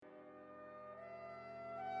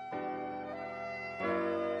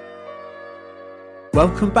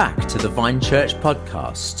Welcome back to the Vine Church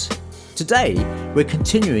podcast. Today, we're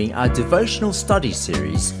continuing our devotional study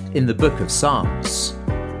series in the book of Psalms.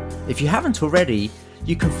 If you haven't already,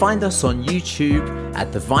 you can find us on YouTube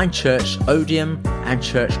at the Vine Church Odium and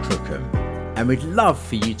Church Crookham, and we'd love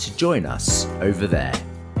for you to join us over there.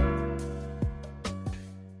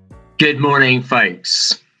 Good morning,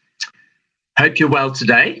 folks. Hope you're well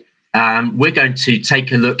today. We're going to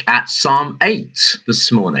take a look at Psalm 8 this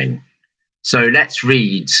morning. So let's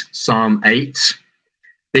read Psalm 8.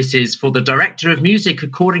 This is for the director of music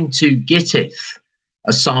according to Gittith,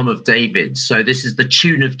 a psalm of David. So this is the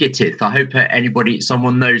tune of Gittith. I hope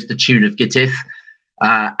someone knows the tune of Gittith.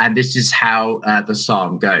 And this is how the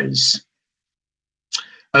psalm goes.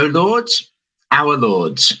 O Lord, our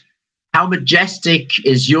Lord, how majestic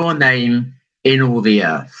is your name in all the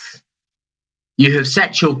earth. You have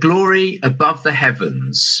set your glory above the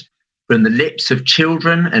heavens. From the lips of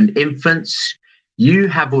children and infants, you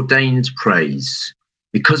have ordained praise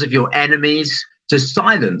because of your enemies to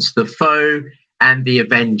silence the foe and the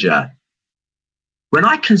avenger. When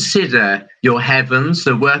I consider your heavens,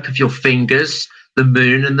 the work of your fingers, the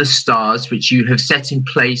moon and the stars which you have set in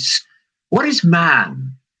place, what is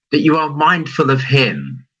man that you are mindful of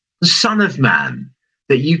him, the Son of Man,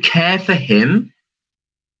 that you care for him?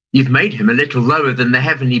 You've made him a little lower than the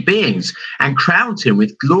heavenly beings and crowned him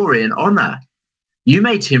with glory and honor. You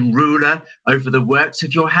made him ruler over the works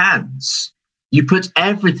of your hands. You put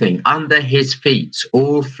everything under his feet,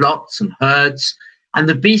 all flocks and herds, and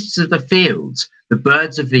the beasts of the field, the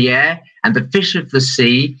birds of the air, and the fish of the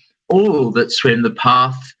sea, all that swim the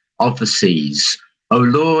path of the seas. O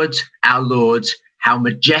Lord, our Lord, how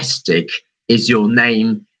majestic is your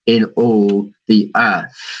name in all the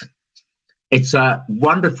earth. It's a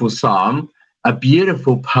wonderful psalm, a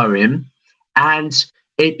beautiful poem, and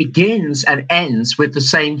it begins and ends with the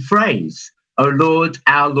same phrase. O Lord,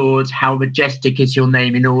 our Lord, how majestic is your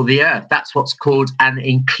name in all the earth. That's what's called an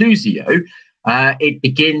inclusio. It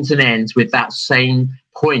begins and ends with that same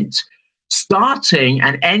point, starting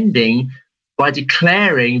and ending by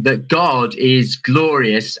declaring that God is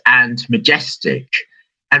glorious and majestic.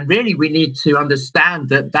 And really, we need to understand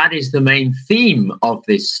that that is the main theme of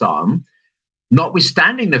this psalm,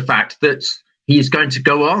 notwithstanding the fact that he is going to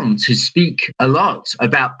go on to speak a lot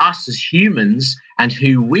about us as humans and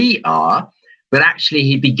who we are, but actually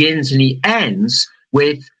he begins and he ends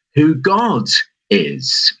with who God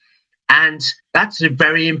is. And that's a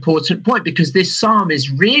very important point, because this psalm is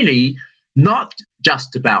really not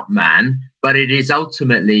just about man, but it is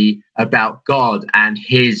ultimately about God and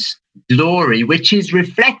his glory, which is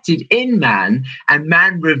reflected in man, and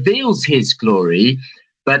man reveals his glory,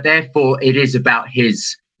 but therefore it is about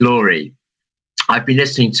his glory. I've been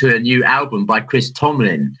listening to a new album by Chris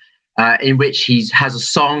Tomlin, in which he has a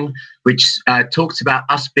song which talks about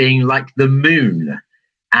us being like the moon.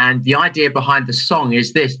 And the idea behind the song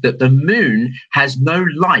is this, that the moon has no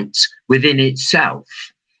light within itself.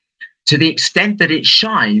 To the extent that it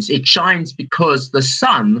shines because the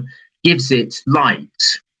sun gives it light.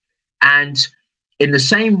 And in the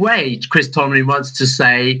same way, Chris Tomlin wants to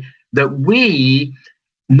say that we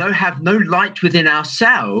have no light within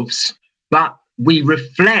ourselves, but we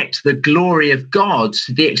reflect the glory of God.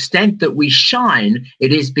 To the extent that we shine,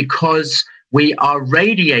 it is because we are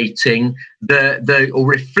radiating or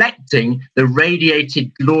reflecting the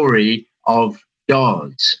radiated glory of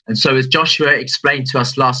God. And so, as Joshua explained to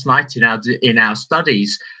us last night in our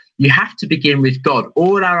studies, you have to begin with God.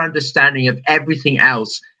 All our understanding of everything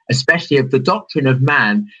else, especially of the doctrine of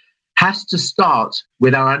man, has to start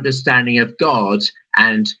with our understanding of God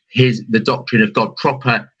and the doctrine of God,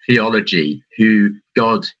 proper theology, who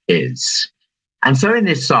God is. And so in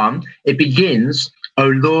this psalm, it begins, O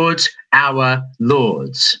Lord, our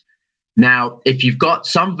Lord. Now, if you've got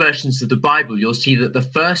some versions of the Bible, you'll see that the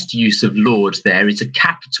first use of Lord there is a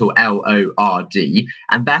capital L-O-R-D,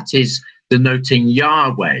 and that is denoting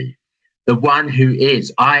Yahweh, the one who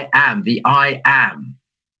is, I am, the I am.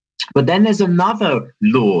 But then there's another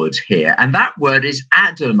Lord here, and that word is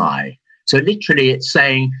Adonai. So literally it's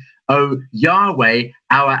saying, O Yahweh,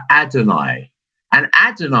 our Adonai. And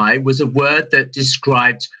Adonai was a word that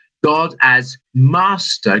described God as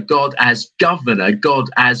master, God as governor, God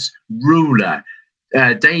as ruler.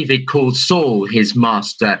 David calls Saul his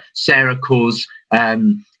master. Sarah calls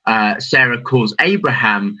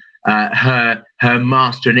Abraham her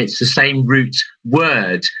master, and it's the same root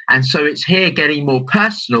word. And so it's here getting more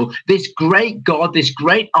personal. This great God, this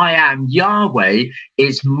great I am, Yahweh,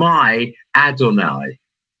 is my Adonai,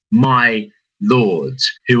 my Lord,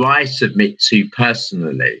 who I submit to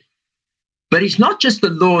personally. But he's not just the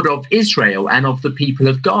Lord of Israel and of the people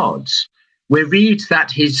of God. we read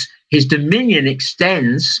that his dominion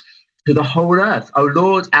extends to the whole earth. O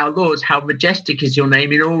Lord, our Lord, how majestic is your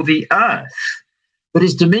name in all the earth. But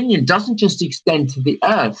his dominion doesn't just extend to the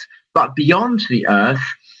earth, but beyond the earth,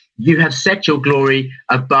 you have set your glory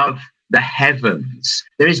above the heavens.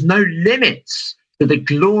 There is no limits to the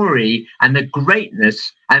glory and the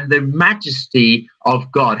greatness and the majesty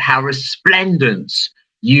of God, how resplendent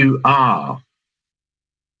you are.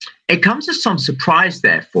 It comes as some surprise,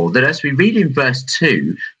 therefore, that as we read in verse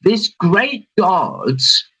 2, this great God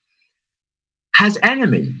has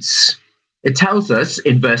enemies. It tells us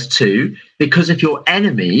in verse 2, because of your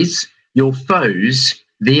enemies, your foes,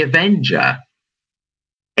 the avenger.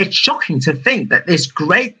 It's shocking to think that this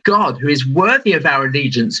great God, who is worthy of our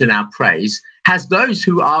allegiance and our praise, has those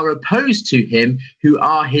who are opposed to him, who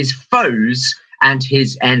are his foes and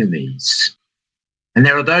his enemies. And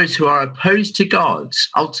there are those who are opposed to God,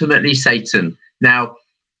 ultimately Satan. Now,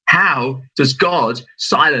 how does God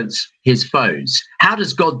silence his foes? How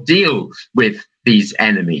does God deal with these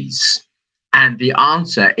enemies? And the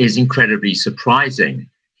answer is incredibly surprising.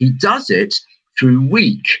 He does it through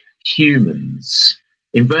weak humans.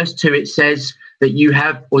 In verse 2, it says that you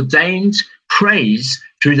have ordained praise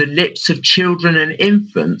through the lips of children and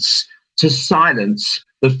infants to silence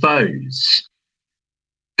the foes.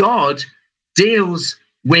 God deals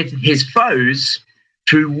with his foes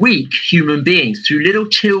through weak human beings, through little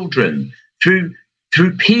children, through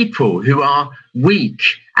people who are weak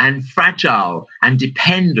and fragile and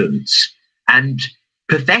dependent and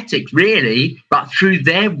pathetic, really, but through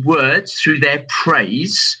their words, through their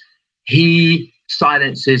praise, he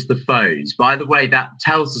silences the foes. By the way, that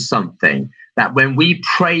tells us something, that when we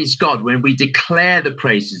praise God, when we declare the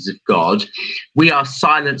praises of God, we are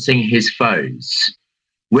silencing his foes.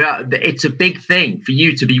 It's a big thing for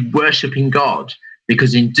you to be worshiping God,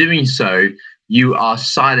 because in doing so, you are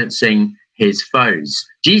silencing his foes.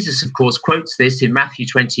 Jesus, of course, quotes this in Matthew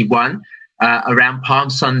 21, around Palm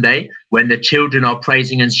Sunday, when the children are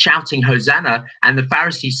praising and shouting Hosanna, and the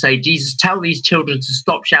Pharisees say, Jesus, tell these children to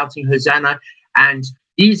stop shouting Hosanna. And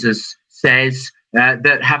Jesus says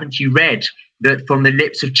that haven't you read that from the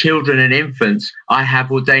lips of children and infants, I have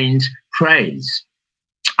ordained praise.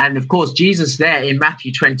 And of course, Jesus there in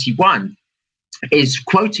Matthew 21 is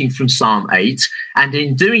quoting from Psalm 8. And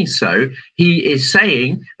in doing so, he is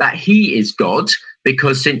saying that he is God,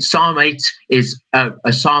 because since Psalm 8 is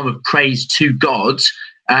a psalm of praise to God,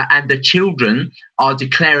 and the children are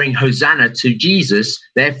declaring Hosanna to Jesus,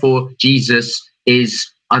 therefore Jesus is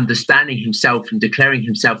understanding himself and declaring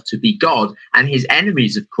himself to be God. And his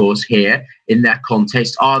enemies, of course, here in that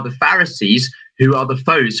context are the Pharisees, who are the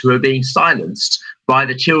foes who are being silenced by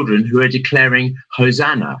the children who are declaring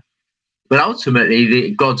Hosanna. But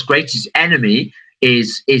ultimately, God's greatest enemy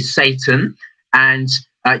is Satan. And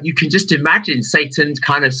you can just imagine Satan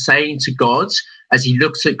kind of saying to God, as he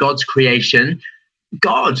looks at God's creation,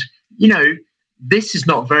 God, this is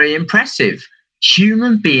not very impressive.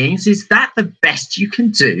 Human beings, is that the best you can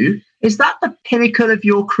do? Is that the pinnacle of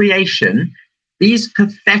your creation? These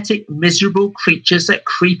pathetic, miserable creatures that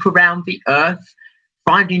creep around the earth,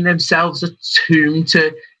 finding themselves a tomb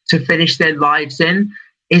to finish their lives in.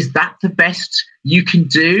 Is that the best you can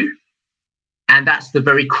do? And that's the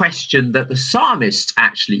very question that the psalmist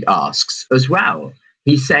actually asks as well.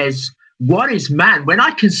 He says, what is man? When I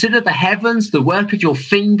consider the heavens, the work of your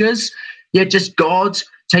fingers, just God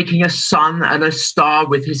taking a sun and a star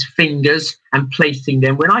with his fingers and placing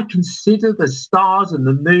them. When I consider the stars and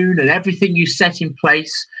the moon and everything you set in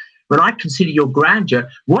place, when I consider your grandeur,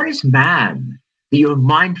 what is man that you are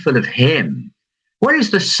mindful of him? What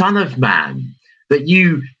is the Son of Man that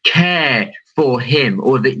you care for him,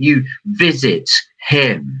 or that you visit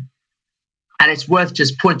him? And it's worth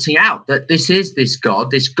just pointing out that this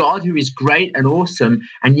God who is great and awesome,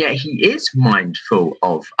 and yet he is mindful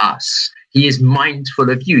of us. He is mindful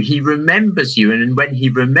of you. He remembers you. And when he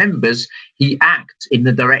remembers, he acts in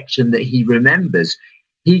the direction that he remembers.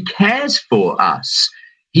 He cares for us.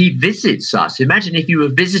 He visits us. Imagine if you were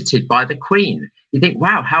visited by the Queen. You think,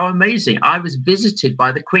 wow, how amazing. I was visited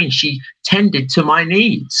by the Queen. She tended to my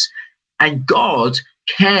needs. And God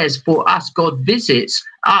cares for us. God visits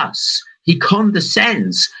us. He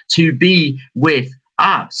condescends to be with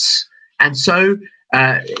us. And so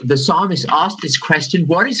the psalmist asked this question,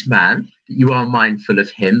 what is man that you are mindful of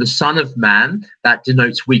him? The Son of Man, that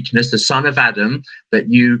denotes weakness. The son of Adam, that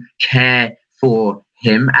you care for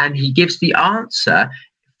him. And he gives the answer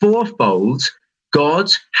fourfold.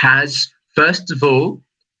 God has, first of all,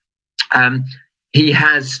 he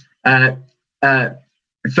has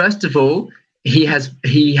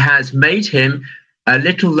made him a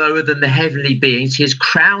little lower than the heavenly beings. He has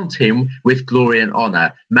crowned him with glory and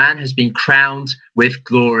honor. Man has been crowned with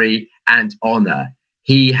glory and honor.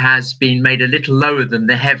 He has been made a little lower than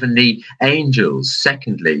the heavenly angels.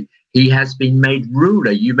 Secondly, he has been made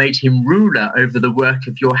ruler. You made him ruler over the work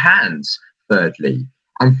of your hands. Thirdly,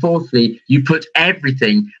 and fourthly, you put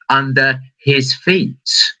everything under his feet.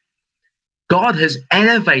 God has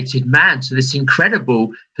elevated man to this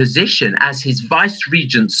incredible position as his vice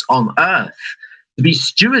regents on earth, to be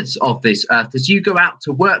stewards of this earth. As you go out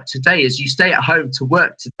to work today, as you stay at home to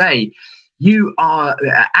work today, you are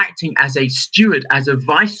acting as a steward, as a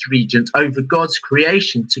vice regent over God's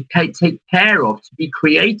creation, to take care of, to be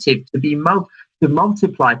creative, to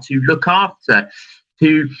multiply, to look after,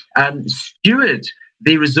 to steward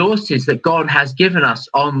the resources that God has given us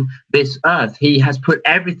on this earth. He has put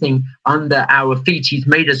everything under our feet. He's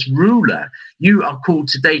made us ruler. You are called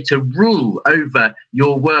today to rule over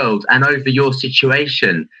your world and over your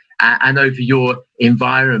situation and over your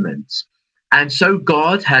environment. And so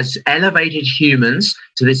God has elevated humans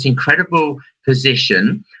to this incredible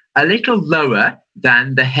position, a little lower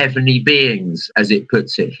than the heavenly beings, as it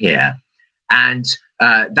puts it here. And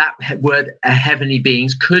that word heavenly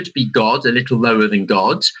beings could be God, a little lower than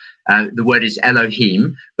God. The word is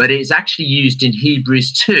Elohim, but it is actually used in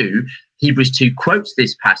Hebrews 2. Hebrews 2 quotes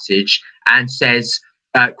this passage and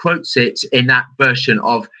quotes it in that version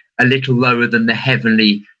of a little lower than the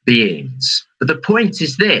heavenly beings. But the point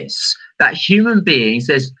is this, that human beings,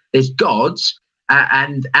 there's gods,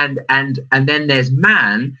 and then there's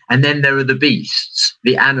man, and then there are the beasts,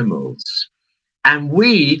 the animals. And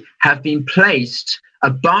we have been placed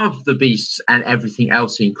above the beasts and everything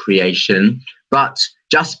else in creation, but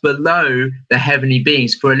just below the heavenly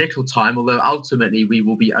beings for a little time, although ultimately we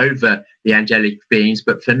will be over the angelic beings.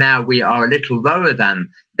 But for now, we are a little lower than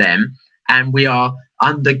them, and we are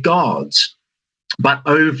under God, but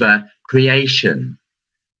over creation.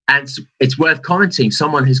 And it's worth commenting.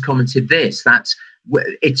 Someone has commented this, that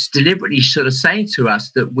it's deliberately sort of saying to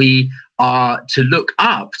us that we are to look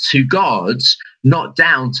up to God, not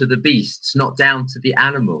down to the beasts, not down to the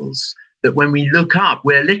animals. That when we look up,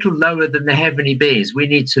 we're a little lower than the heavenly beings. We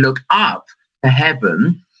need to look up to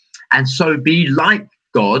heaven and so be like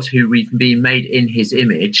God, who we've been made in his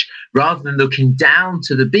image, rather than looking down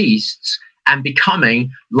to the beasts and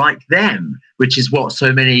becoming like them, which is what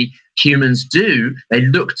so many humans do. They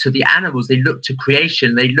look to the animals, they look to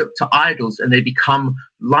creation, they look to idols, and they become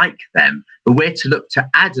like them. But we're to look to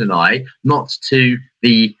Adonai, not to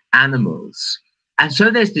the animals. And so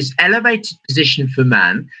there's this elevated position for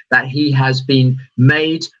man, that he has been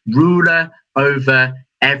made ruler over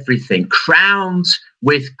everything, crowned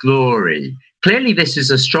with glory. Clearly, this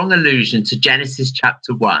is a strong allusion to Genesis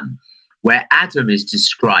chapter 1, where Adam is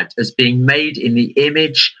described as being made in the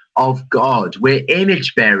image of God. We're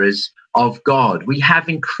image bearers of God. We have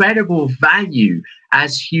incredible value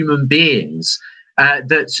as human beings,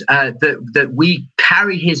 that we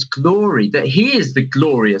carry his glory, that he is the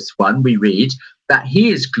glorious one, we read, that he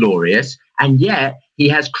is glorious, and yet he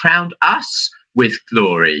has crowned us with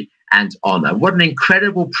glory and honor. What an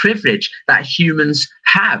incredible privilege that humans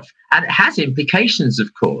have. And it has implications,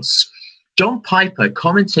 of course. John Piper,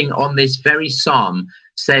 commenting on this very psalm,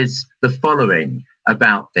 says the following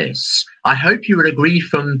about this. I hope you will agree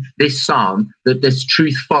from this psalm that this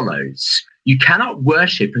truth follows. You cannot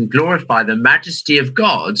worship and glorify the majesty of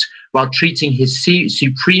God while treating his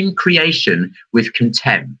supreme creation with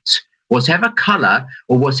contempt, whatever color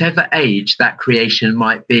or whatever age that creation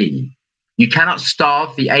might be. You cannot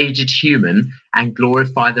starve the aged human and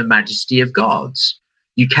glorify the majesty of God.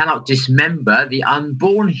 You cannot dismember the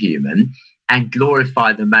unborn human and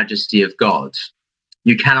glorify the majesty of God.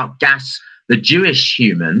 You cannot gas the Jewish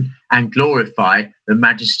human and glorify the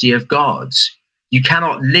majesty of God. You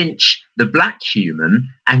cannot lynch the black human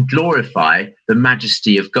and glorify the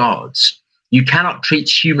majesty of God. You cannot treat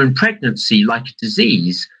human pregnancy like a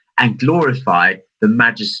disease and glorify the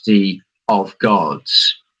majesty of God.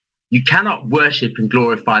 You cannot worship and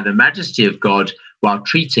glorify the majesty of God while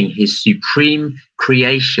treating his supreme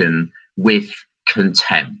creation with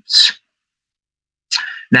contempt.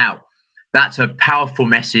 Now, that's a powerful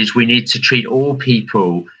message. We need to treat all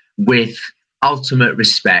people with ultimate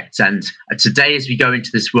respect. And today, as we go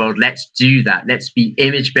into this world, let's do that. Let's be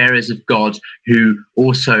image bearers of God who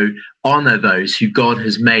also honor those who God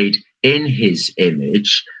has made in his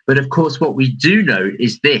image. But of course, what we do know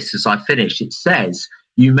is this, as I finish, it says,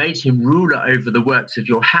 you made him ruler over the works of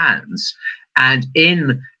your hands. And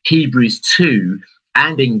in Hebrews 2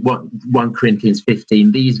 and in 1 Corinthians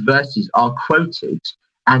 15, these verses are quoted.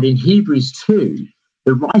 And in Hebrews 2,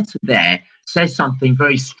 the writer there says something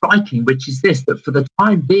very striking, which is this, that for the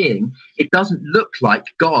time being, it doesn't look like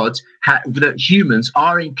that humans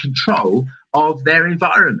are in control of their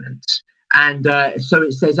environment. And so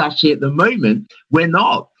it says, actually, at the moment, we're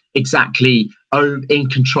not exactly in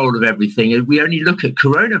control of everything. We only look at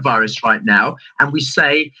coronavirus right now, and we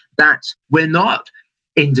say that we're not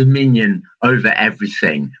in dominion over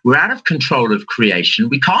everything. We're out of control of creation.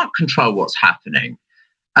 We can't control what's happening.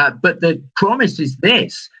 But the promise is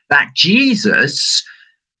this, that Jesus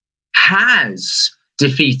has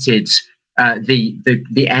defeated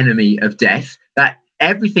the enemy of death, that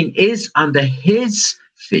everything is under his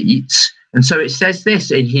feet. And so it says this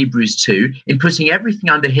in Hebrews 2, in putting everything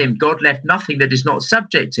under him, God left nothing that is not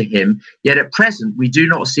subject to him. Yet at present, we do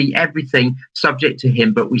not see everything subject to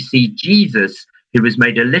him, but we see Jesus, who was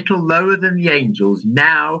made a little lower than the angels,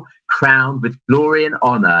 now crowned with glory and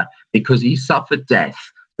honor because he suffered death,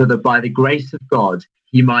 so that by the grace of God,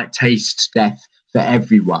 he might taste death for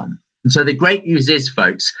everyone. And so the great news is,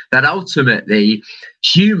 folks, that ultimately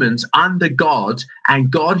humans under God and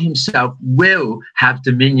God himself will have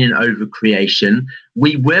dominion over creation.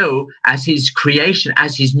 We will, as his creation,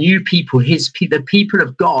 as his new people, the people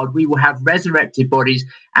of God, we will have resurrected bodies,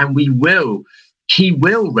 and he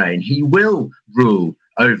will reign, he will rule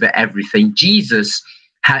over everything. Jesus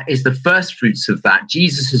is the first fruits of that.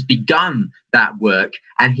 Jesus has begun that work,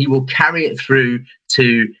 and he will carry it through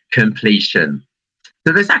to completion.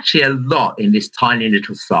 So there's actually a lot in this tiny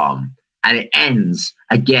little psalm, and it ends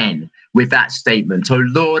again with that statement, "O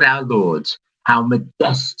Lord, our Lord, how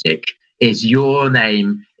majestic is your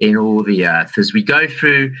name in all the earth." As we go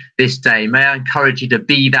through this day, may I encourage you to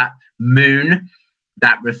be that moon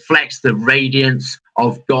that reflects the radiance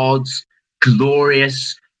of God's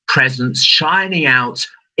glorious presence shining out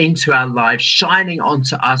into our lives, shining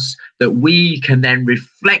onto us, that we can then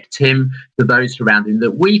reflect him to those around him,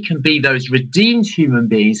 that we can be those redeemed human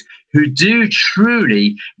beings who do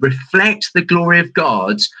truly reflect the glory of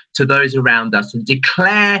God to those around us and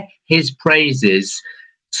declare his praises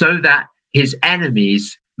so that his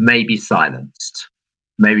enemies may be silenced.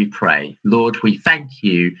 May we pray. Lord, we thank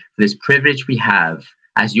you for this privilege we have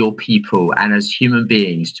as your people and as human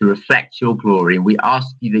beings to reflect your glory. And we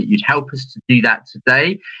ask you that you'd help us to do that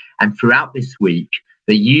today and throughout this week,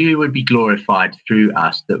 that you would be glorified through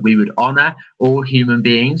us, that we would honor all human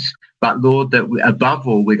beings, but Lord, that we, above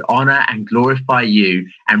all, would honor and glorify you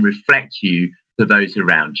and reflect you to those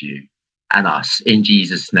around you and us. In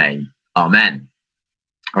Jesus' name, amen.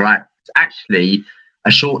 All right, it's actually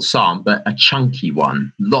a short psalm, but a chunky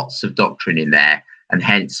one. Lots of doctrine in there, and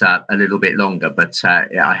hence a little bit longer. But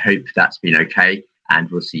I hope that's been okay, and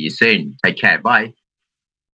we'll see you soon. Take care. Bye.